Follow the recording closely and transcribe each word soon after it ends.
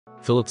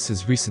Philips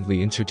has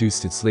recently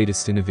introduced its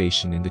latest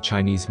innovation in the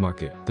Chinese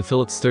market, the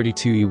Philips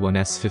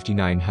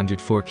 32E1S5900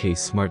 4K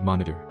smart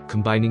monitor,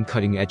 combining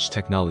cutting-edge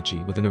technology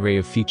with an array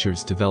of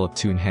features developed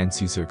to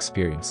enhance user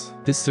experience.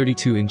 This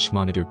 32-inch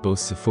monitor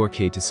boasts a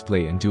 4K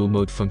display and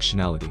dual-mode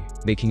functionality,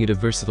 making it a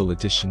versatile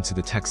addition to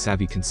the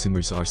tech-savvy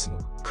consumer's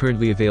arsenal.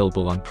 Currently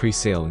available on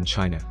pre-sale in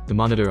China, the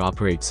monitor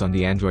operates on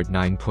the Android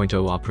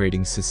 9.0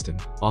 operating system,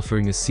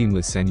 offering a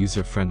seamless and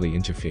user-friendly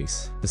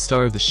interface. The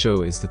star of the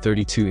show is the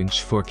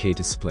 32-inch 4K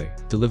display,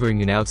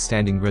 delivering an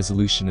outstanding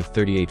resolution of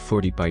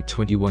 3840 by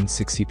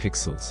 2160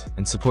 pixels,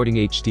 and supporting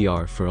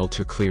HDR for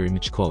ultra-clear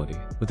image quality.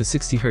 With a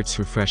 60Hz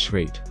refresh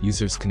rate,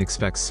 users can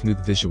expect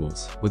smooth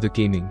visuals, whether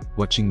gaming,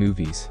 watching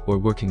movies, or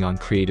working on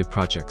creative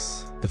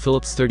projects. The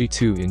Philips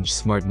 32-inch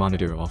smart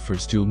monitor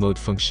offers dual-mode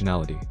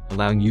functionality,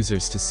 allowing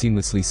users to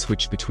seamlessly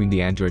switch between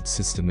the Android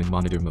system and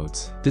monitor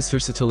modes. This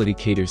versatility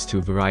caters to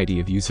a variety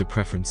of user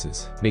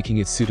preferences, making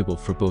it suitable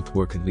for both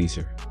work and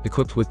leisure.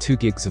 Equipped with 2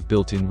 GB of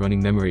built-in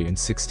running memory and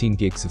 16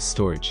 GB of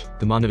storage,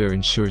 the monitor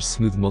ensures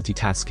smooth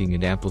multitasking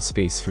and ample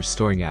space for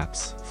storing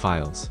apps,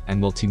 files,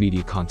 and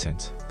multimedia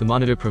content. The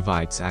monitor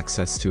provides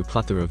access to a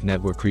plethora of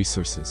network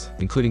resources,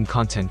 including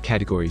content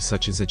categories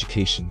such as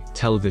education,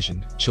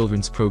 television,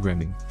 children's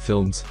programming,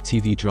 films,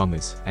 TV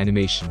dramas,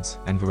 animations,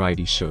 and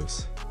variety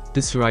shows.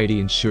 This variety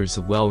ensures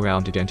a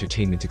well-rounded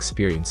entertainment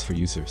experience for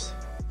users.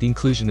 The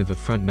inclusion of a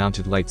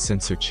front-mounted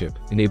LightSensor chip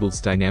enables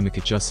dynamic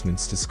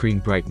adjustments to screen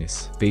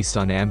brightness based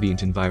on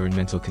ambient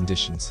environmental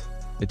conditions.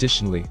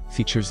 Additionally,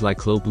 features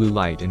like low blue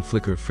light and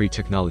flicker-free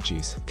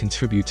technologies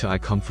contribute to eye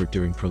comfort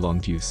during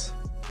prolonged use.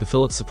 The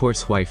Philips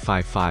supports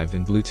Wi-Fi 5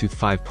 and Bluetooth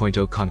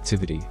 5.0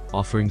 connectivity,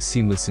 offering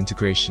seamless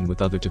integration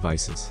with other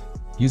devices.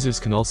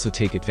 Users can also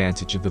take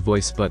advantage of the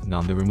voice button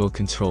on the remote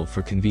control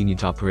for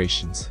convenient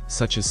operations,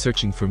 such as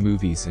searching for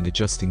movies and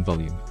adjusting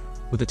volume.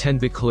 With a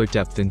 10-bit color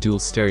depth and dual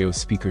stereo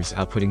speakers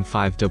outputting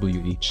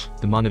 5W each,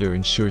 the monitor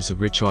ensures a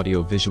rich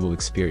audio-visual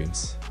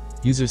experience.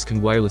 Users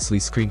can wirelessly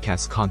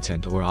screencast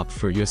content or opt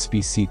for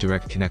USB-C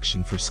direct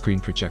connection for screen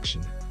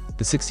projection.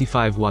 The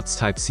 65 watts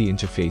Type-C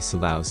interface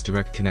allows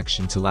direct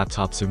connection to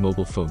laptops or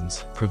mobile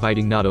phones,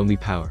 providing not only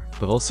power,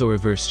 but also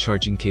reverse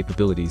charging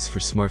capabilities for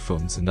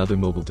smartphones and other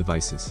mobile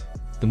devices.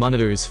 The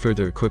monitor is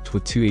further equipped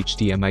with 2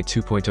 HDMI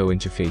 2.0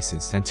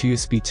 interfaces and 2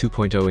 USB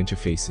 2.0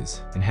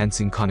 interfaces,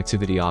 enhancing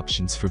connectivity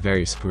options for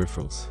various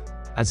peripherals.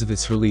 As of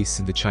its release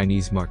in the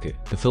Chinese market,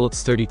 the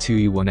Philips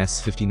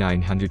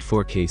 32E1S5900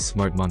 4K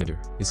smart monitor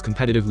is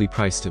competitively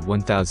priced at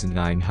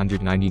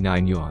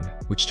 1,999 yuan,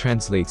 which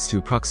translates to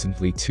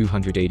approximately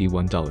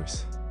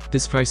 $281.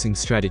 This pricing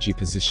strategy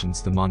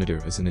positions the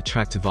monitor as an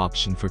attractive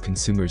option for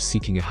consumers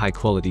seeking a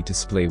high-quality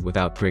display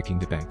without breaking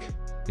the bank.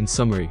 In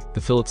summary,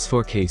 the Philips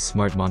 4K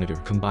smart monitor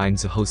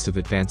combines a host of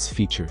advanced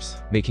features,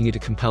 making it a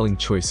compelling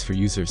choice for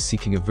users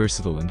seeking a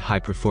versatile and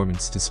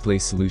high-performance display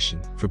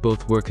solution for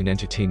both work and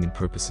entertainment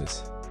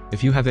purposes.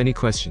 If you have any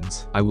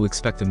questions, I will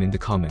expect them in the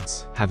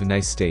comments. Have a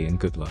nice day and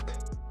good luck.